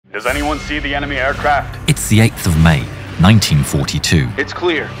Does anyone see the enemy aircraft? It's the 8th of May, 1942. It's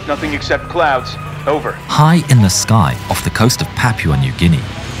clear. Nothing except clouds. Over. High in the sky off the coast of Papua New Guinea,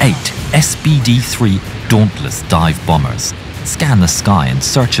 8 SBD-3 Dauntless dive bombers scan the sky in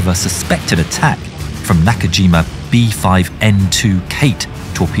search of a suspected attack from Nakajima B5N2 Kate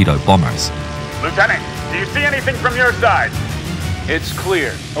torpedo bombers. Lieutenant, do you see anything from your side? It's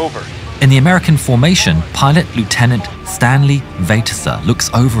clear. Over. In the American formation, pilot Lieutenant Stanley Vejtasa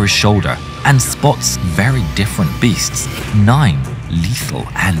looks over his shoulder and spots very different beasts. 9 lethal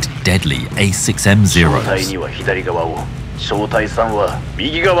and deadly A6M Zeroes.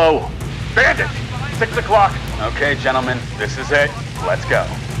 Bandit! 6 o'clock. Okay, gentlemen, this is it. Let's go.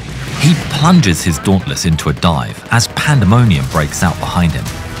 He plunges his Dauntless into a dive as pandemonium breaks out behind him.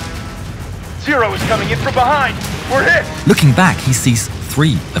 Zero is coming in from behind. We're hit. Looking back, he sees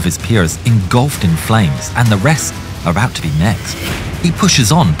 3 of his peers engulfed in flames and the rest are about to be next. He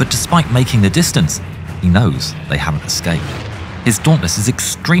pushes on, but despite making the distance, he knows they haven't escaped. His Dauntless is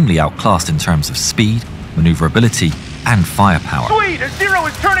extremely outclassed in terms of speed, maneuverability, and firepower. Swede, a Zero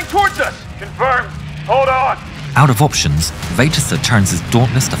is turning towards us. Confirmed. Hold on. Out of options, Vejtasa turns his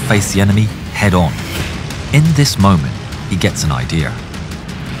Dauntless to face the enemy head on. In this moment, he gets an idea.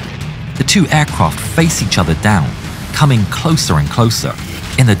 The 2 aircraft face each other down, coming closer and closer.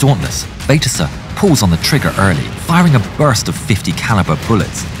 In the Dauntless, Vejtasa pulls on the trigger early, firing a burst of 50 caliber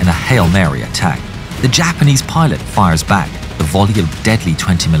bullets in a Hail Mary attack. The Japanese pilot fires back. The volley of deadly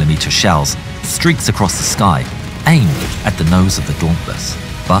 20mm shells streaks across the sky, aimed at the nose of the Dauntless.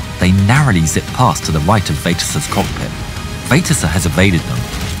 But they narrowly zip past to the right of Vejtasa's cockpit. Vejtasa has evaded them.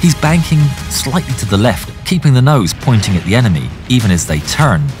 He's banking slightly to the left, keeping the nose pointing at the enemy, even as they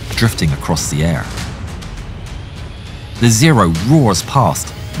turn, drifting across the air. The Zero roars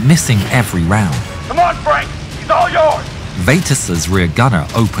past, missing every round. Come on, Frank. He's all yours. Vejtasa's rear gunner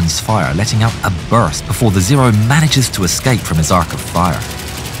opens fire, letting out a burst before the Zero manages to escape from his arc of fire.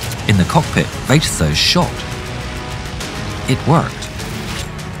 In the cockpit, Vejtasa is shocked. It worked.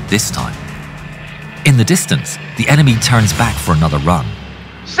 This time. In the distance, the enemy turns back for another run.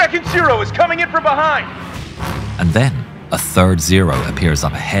 Second Zero is coming in from behind. And then, a third Zero appears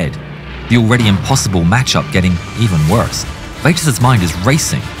up ahead. The already impossible matchup getting even worse. Vejtasa's mind is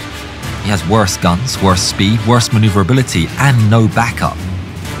racing. He has worse guns, worse speed, worse maneuverability, and no backup.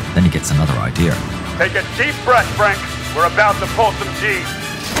 Then he gets another idea. Take a deep breath, Frank. We're about to pull some G.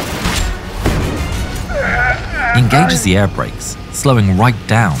 He engages the air brakes, slowing right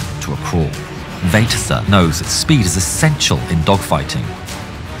down to a crawl. Vejtasa knows that speed is essential in dogfighting.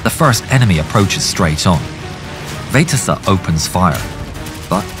 The first enemy approaches straight on. Vejtasa opens fire,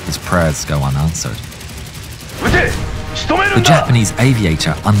 but his prayers go unanswered. The Japanese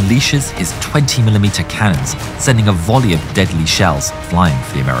aviator unleashes his 20mm cannons, sending a volley of deadly shells flying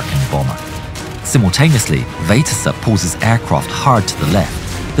for the American bomber. Simultaneously, Vejtasa pulls his aircraft hard to the left.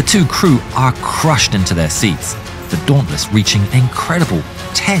 The 2 crew are crushed into their seats, the Dauntless reaching an incredible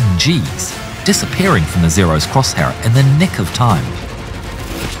 10 Gs, disappearing from the Zero's crosshair in the nick of time.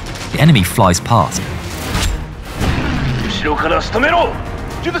 The enemy flies past.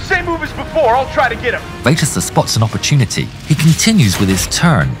 Do the same move as before. I'll try to get him. Vejtasa spots an opportunity. He continues with his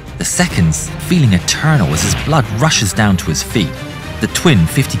turn, the seconds feeling eternal as his blood rushes down to his feet. The twin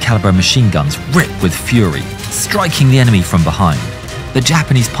 50 caliber machine guns rip with fury, striking the enemy from behind. The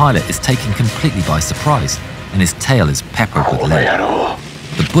Japanese pilot is taken completely by surprise, and his tail is peppered with lead.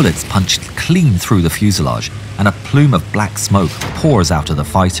 The bullets punched clean through the fuselage, and a plume of black smoke pours out of the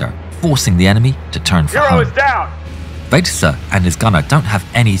fighter, forcing the enemy to turn for Zero home. is down. Vejtasa and his gunner don't have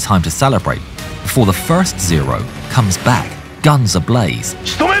any time to celebrate before the first Zero comes back, guns ablaze.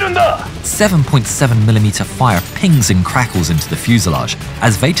 7.7mm fire pings and crackles into the fuselage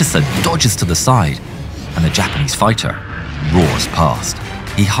as Vejtasa dodges to the side, and the Japanese fighter roars past.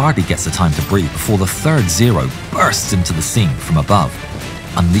 He hardly gets the time to breathe before the third Zero bursts into the scene from above,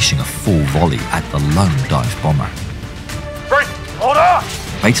 unleashing a full volley at the lone dive bomber. Frank, hold on!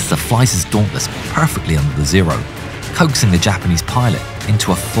 Vejtasa flies his Dauntless perfectly under the Zero, coaxing the Japanese pilot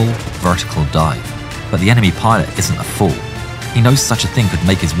into a full vertical dive. But the enemy pilot isn't a fool. He knows such a thing could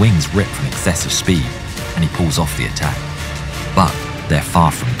make his wings rip from excessive speed, and he pulls off the attack. But they're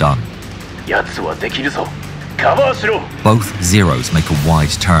far from done. Both Zeros make a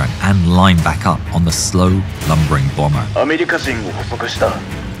wide turn and line back up on the slow, lumbering bomber.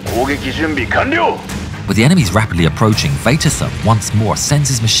 With the enemies rapidly approaching, Vejtasa once more sends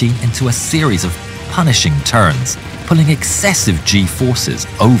his machine into a series of punishing turns, pulling excessive G-forces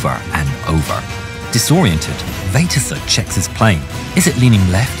over and over. Disoriented, Vejtasa checks his plane. Is it leaning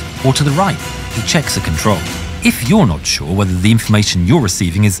left or to the right? He checks the control. If you're not sure whether the information you're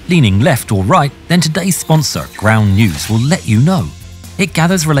receiving is leaning left or right, then today's sponsor, Ground News, will let you know. It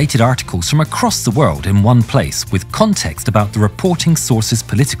gathers related articles from across the world in one place with context about the reporting source's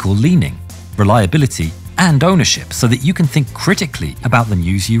political leaning, reliability, and ownership so that you can think critically about the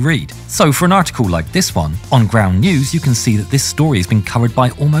news you read. So for an article like this one, on Ground News you can see that this story has been covered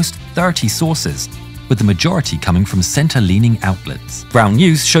by almost 30 sources, with the majority coming from centre-leaning outlets. Ground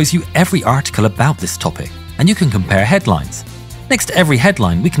News shows you every article about this topic, and you can compare headlines. Next to every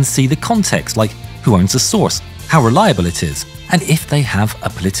headline we can see the context, like who owns the source, how reliable it is, and if they have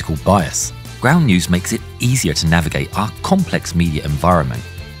a political bias. Ground News makes it easier to navigate our complex media environment,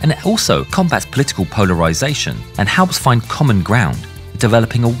 and it also combats political polarization and helps find common ground,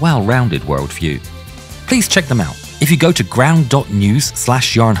 developing a well-rounded worldview. Please check them out. If you go to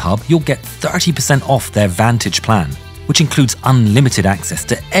ground.news/yarnhub, you'll get 30% off their Vantage plan, which includes unlimited access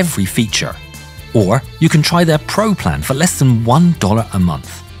to every feature. Or you can try their Pro plan for less than $1 a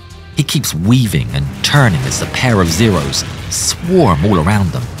month. He keeps weaving and turning as the pair of Zeroes swarm all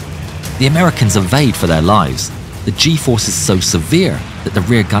around them. The Americans evade for their lives. The G-force is so severe that the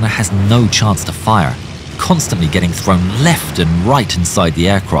rear gunner has no chance to fire, constantly getting thrown left and right inside the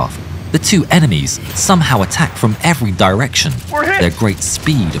aircraft. The two enemies somehow attack from every direction, their great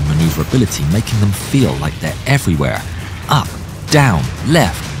speed and maneuverability making them feel like they're everywhere. Up, down,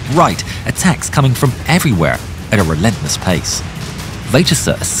 left, right, attacks coming from everywhere at a relentless pace.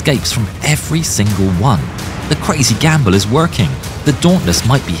 Vejtasa escapes from every single one. The crazy gamble is working. The Dauntless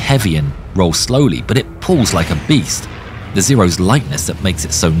might be heavy and roll slowly, but it pulls like a beast. The Zero's lightness that makes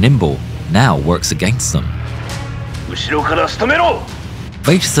it so nimble now works against them.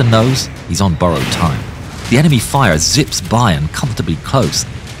 Vejtasa knows he's on borrowed time. The enemy fire zips by uncomfortably close,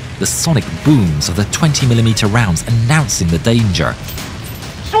 the sonic booms of the 20mm rounds announcing the danger.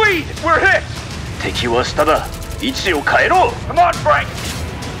 Swede, we're hit! Come on, Frank!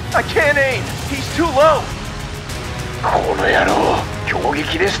 I can't aim! He's too low!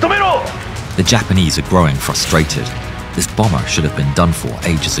 The Japanese are growing frustrated. This bomber should have been done for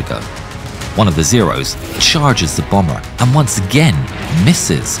ages ago. One of the Zeroes charges the bomber and once again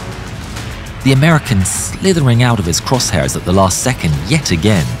misses. The American slithering out of his crosshairs at the last second yet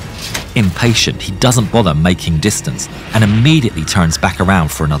again. Impatient, he doesn't bother making distance and immediately turns back around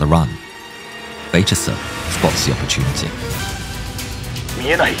for another run. Vejtasa spots the opportunity.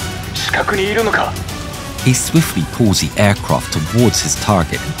 He swiftly pulls the aircraft towards his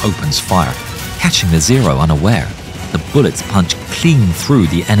target and opens fire, catching the Zero unaware. The bullets punch clean through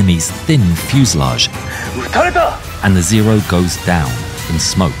the enemy's thin fuselage, and the Zero goes down in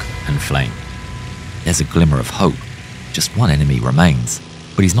smoke and flame. There's a glimmer of hope. Just one enemy remains,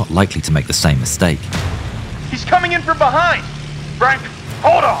 but he's not likely to make the same mistake. He's coming in from behind! Frank,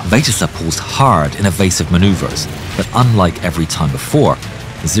 hold on! Vejtasa pulls hard in evasive maneuvers, but unlike every time before,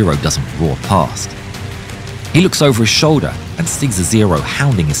 the Zero doesn't roar past. He looks over his shoulder and sees the Zero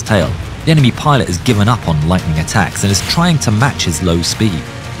hounding his tail. The enemy pilot has given up on lightning attacks and is trying to match his low speed.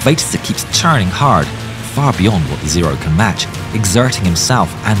 Vejtasa keeps turning hard, far beyond what the Zero can match, exerting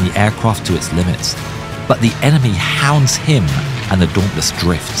himself and the aircraft to its limits. But the enemy hounds him and the Dauntless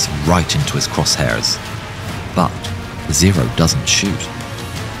drifts right into his crosshairs. But the Zero doesn't shoot.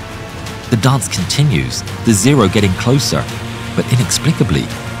 The dance continues, the Zero getting closer, but inexplicably,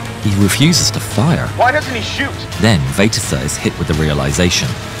 he refuses to fire. Why doesn't he shoot? Then Vejtasa is hit with the realization.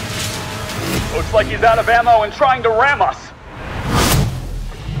 Looks like he's out of ammo and trying to ram us.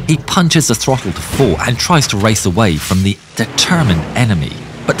 He punches the throttle to full and tries to race away from the determined enemy.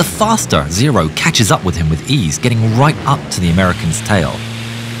 But the faster Zero catches up with him with ease, getting right up to the American's tail.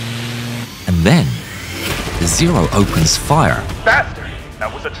 And then, the Zero opens fire. Bastard!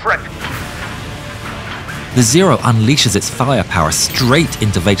 That was a trick. The Zero unleashes its firepower straight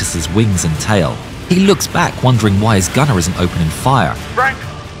into Vejtasa's wings and tail. He looks back, wondering why his gunner isn't opening fire. Frank,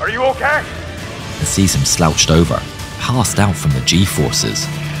 are you okay? And sees him slouched over, passed out from the G-forces.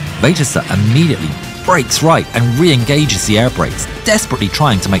 Vejtasa immediately brakes right and re-engages the air brakes, desperately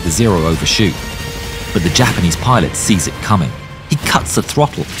trying to make the Zero overshoot. But the Japanese pilot sees it coming. He cuts the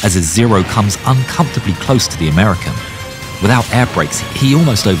throttle as his Zero comes uncomfortably close to the American. Without air brakes, he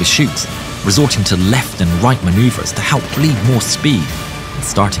almost overshoots, resorting to left and right maneuvers to help bleed more speed and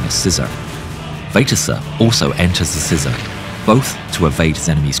starting a scissor. Vejtasa also enters the scissor, both to evade his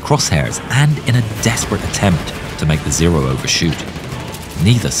enemy's crosshairs and in a desperate attempt to make the Zero overshoot.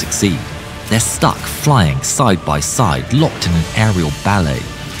 Neither succeed. They're stuck flying side by side, locked in an aerial ballet.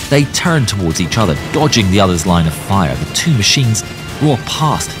 They turn towards each other, dodging the other's line of fire. The two machines roar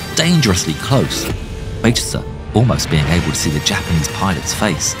past, dangerously close. Vejtasa almost being able to see the Japanese pilot's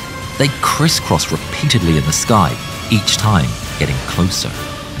face. They crisscross repeatedly in the sky, each time getting closer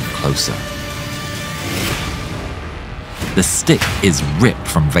and closer. The stick is ripped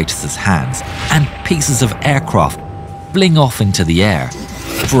from Vejtasa's hands, and pieces of aircraft fling off into the air.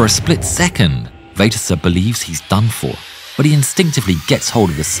 For a split second, Vejtasa believes he's done for, but he instinctively gets hold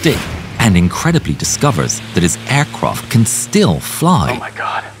of the stick and incredibly discovers that his aircraft can still fly. Oh my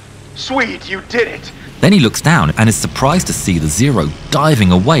god. Swede, you did it! Then he looks down and is surprised to see the Zero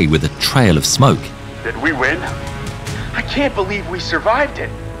diving away with a trail of smoke. Did we win? I can't believe we survived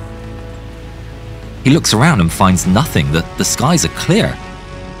it. He looks around and finds nothing, that the skies are clear.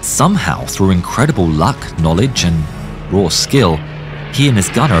 Somehow, through incredible luck, knowledge, and raw skill, he and his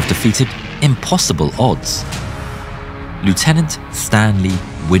gunner have defeated impossible odds. Lieutenant Stanley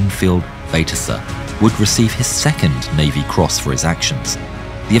Winfield Vejtasa would receive his second Navy Cross for his actions.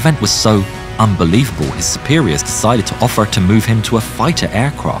 The event was so unbelievable, his superiors decided to offer to move him to a fighter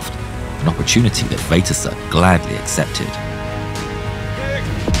aircraft, an opportunity that Vejtasa gladly accepted.